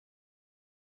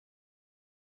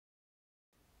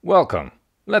Welcome.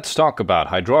 Let's talk about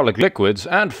hydraulic liquids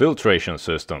and filtration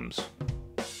systems.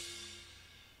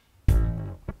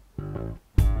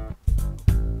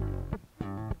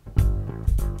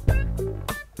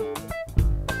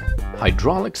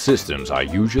 Hydraulic systems are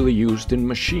usually used in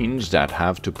machines that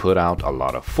have to put out a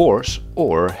lot of force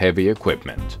or heavy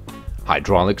equipment.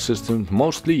 Hydraulic systems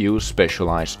mostly use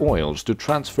specialized oils to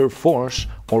transfer force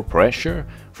or pressure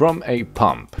from a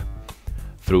pump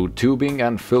through tubing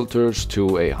and filters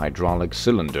to a hydraulic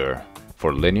cylinder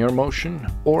for linear motion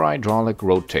or hydraulic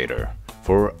rotator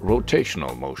for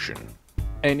rotational motion.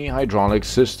 Any hydraulic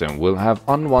system will have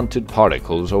unwanted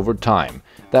particles over time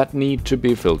that need to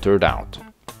be filtered out.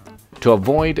 To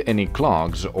avoid any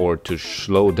clogs or to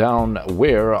slow down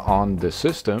wear on the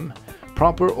system,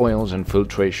 proper oils and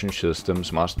filtration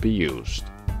systems must be used.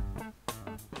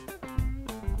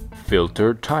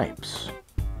 Filter types.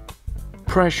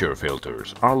 Pressure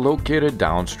filters are located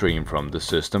downstream from the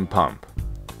system pump.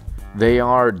 They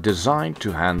are designed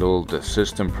to handle the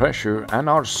system pressure and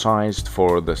are sized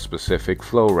for the specific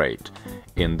flow rate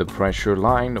in the pressure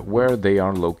line where they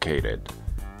are located.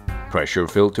 Pressure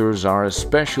filters are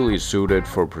especially suited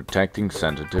for protecting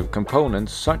sensitive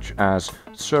components such as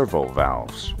servo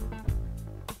valves.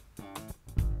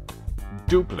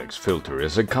 Duplex filter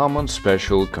is a common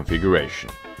special configuration.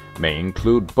 May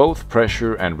include both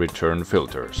pressure and return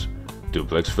filters.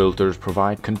 Duplex filters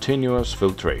provide continuous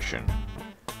filtration.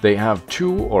 They have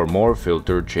 2 or more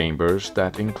filter chambers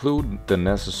that include the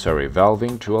necessary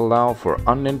valving to allow for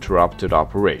uninterrupted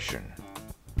operation.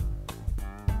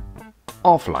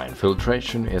 Offline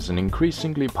filtration is an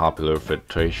increasingly popular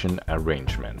filtration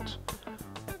arrangement,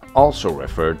 also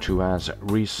referred to as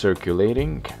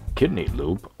recirculating, kidney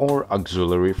loop, or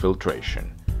auxiliary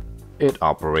filtration. It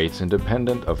operates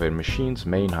independent of a machine's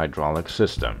main hydraulic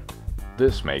system.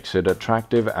 This makes it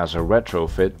attractive as a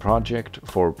retrofit project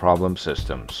for problem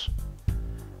systems.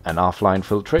 An offline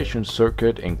filtration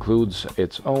circuit includes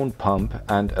its own pump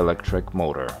and electric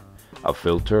motor, a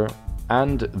filter,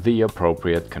 and the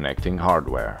appropriate connecting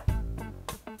hardware.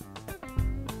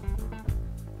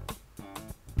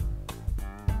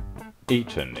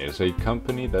 Eaton is a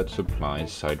company that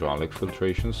supplies hydraulic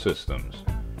filtration systems.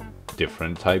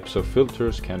 Different types of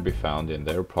filters can be found in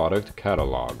their product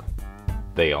catalog.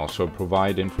 They also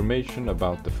provide information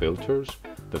about the filters,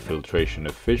 the filtration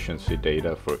efficiency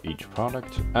data for each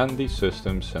product, and the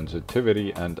system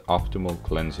sensitivity and optimal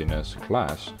cleanliness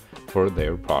class for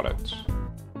their products.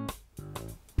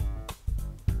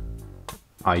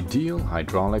 Ideal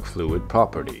hydraulic fluid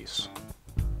properties.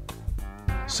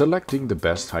 Selecting the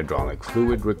best hydraulic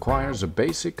fluid requires a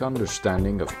basic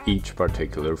understanding of each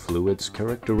particular fluid's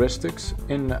characteristics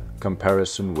in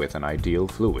comparison with an ideal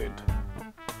fluid.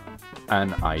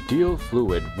 An ideal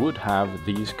fluid would have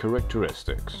these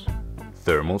characteristics: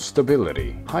 thermal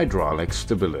stability, hydraulic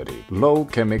stability, low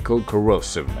chemical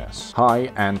corrosiveness,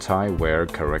 high anti-wear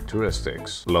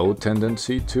characteristics, low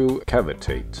tendency to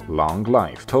cavitate, long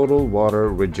life, total water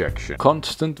rejection,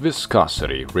 constant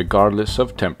viscosity regardless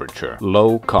of temperature,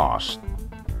 low cost.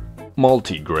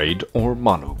 Multigrade or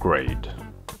monograde.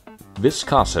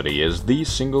 Viscosity is the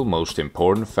single most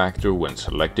important factor when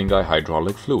selecting a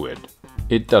hydraulic fluid.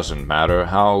 It doesn't matter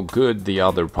how good the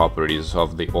other properties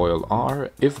of the oil are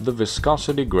if the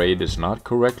viscosity grade is not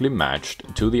correctly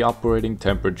matched to the operating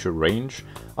temperature range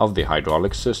of the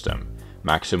hydraulic system.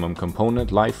 Maximum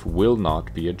component life will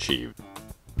not be achieved.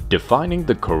 Defining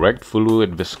the correct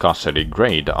fluid viscosity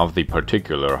grade of the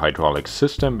particular hydraulic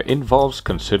system involves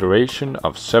consideration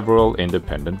of several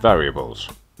independent variables.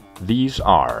 These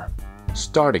are: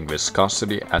 starting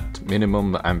viscosity at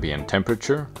minimum ambient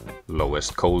temperature,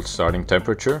 lowest cold starting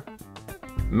temperature,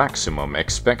 maximum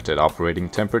expected operating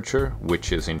temperature,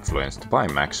 which is influenced by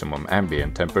maximum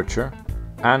ambient temperature,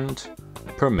 and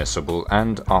permissible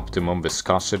and optimum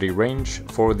viscosity range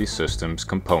for the system's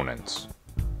components.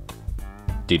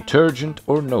 Detergent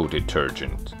or no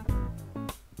detergent.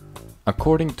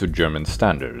 According to German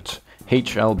standards,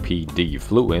 HLPD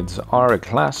fluids are a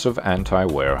class of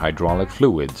anti-wear hydraulic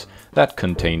fluids that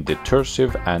contain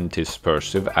detersive and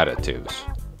dispersive additives.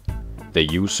 The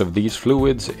use of these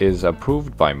fluids is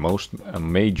approved by most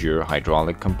major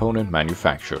hydraulic component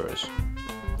manufacturers.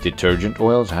 Detergent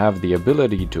oils have the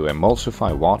ability to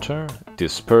emulsify water,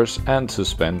 disperse and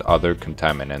suspend other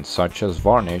contaminants such as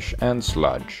varnish and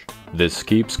sludge. This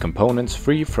keeps components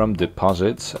free from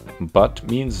deposits, but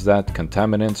means that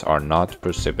contaminants are not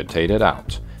precipitated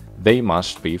out. They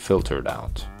must be filtered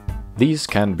out. These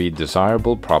can be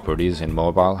desirable properties in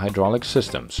mobile hydraulic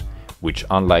systems, which,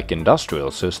 unlike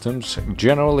industrial systems,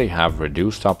 generally have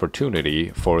reduced opportunity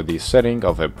for the setting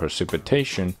of a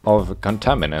precipitation of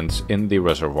contaminants in the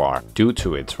reservoir due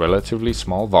to its relatively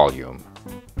small volume.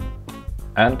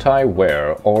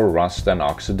 Anti-wear or rust and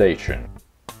oxidation.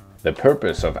 The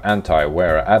purpose of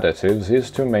anti-wear additives is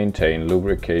to maintain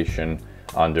lubrication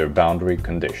under boundary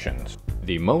conditions.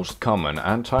 The most common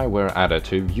anti-wear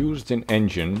additive used in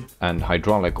engine and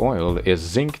hydraulic oil is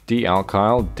zinc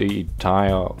dialkyl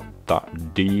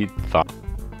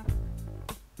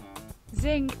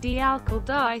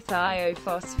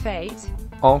dithiiophosphate,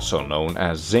 also known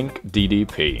as zinc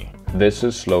DDP. This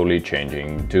is slowly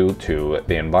changing due to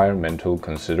the environmental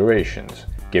considerations,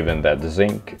 given that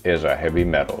zinc is a heavy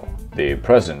metal. The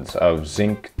presence of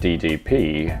zinc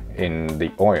DDP in the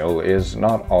oil is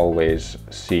not always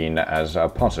seen as a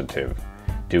positive,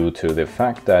 due to the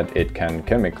fact that it can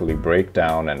chemically break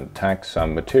down and tax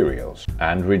some materials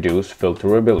and reduce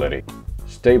filterability.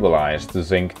 Stabilized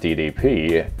zinc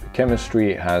DDP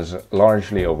chemistry has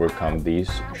largely overcome these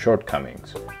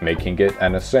shortcomings, making it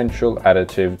an essential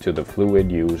additive to the fluid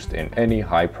used in any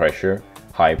high-pressure,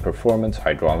 high-performance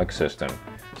hydraulic system,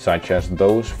 such as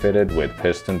those fitted with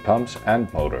piston pumps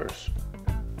and motors.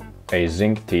 A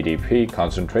zinc DDP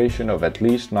concentration of at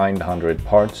least 900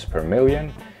 parts per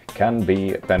million can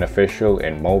be beneficial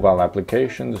in mobile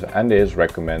applications and is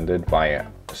recommended by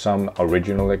some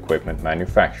original equipment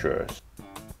manufacturers.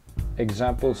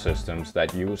 Example systems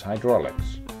that use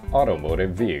hydraulics.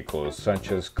 Automotive vehicles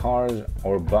such as cars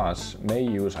or bus may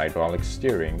use hydraulic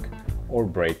steering or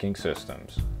braking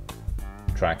systems.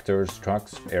 Tractors,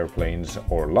 trucks, airplanes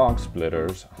or log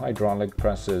splitters, hydraulic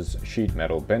presses, sheet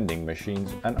metal bending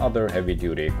machines, and other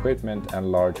heavy-duty equipment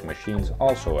and large machines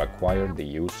also acquired the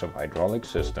use of hydraulic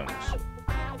systems.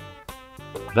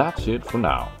 That's it for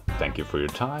now. Thank you for your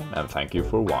time and thank you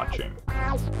for watching.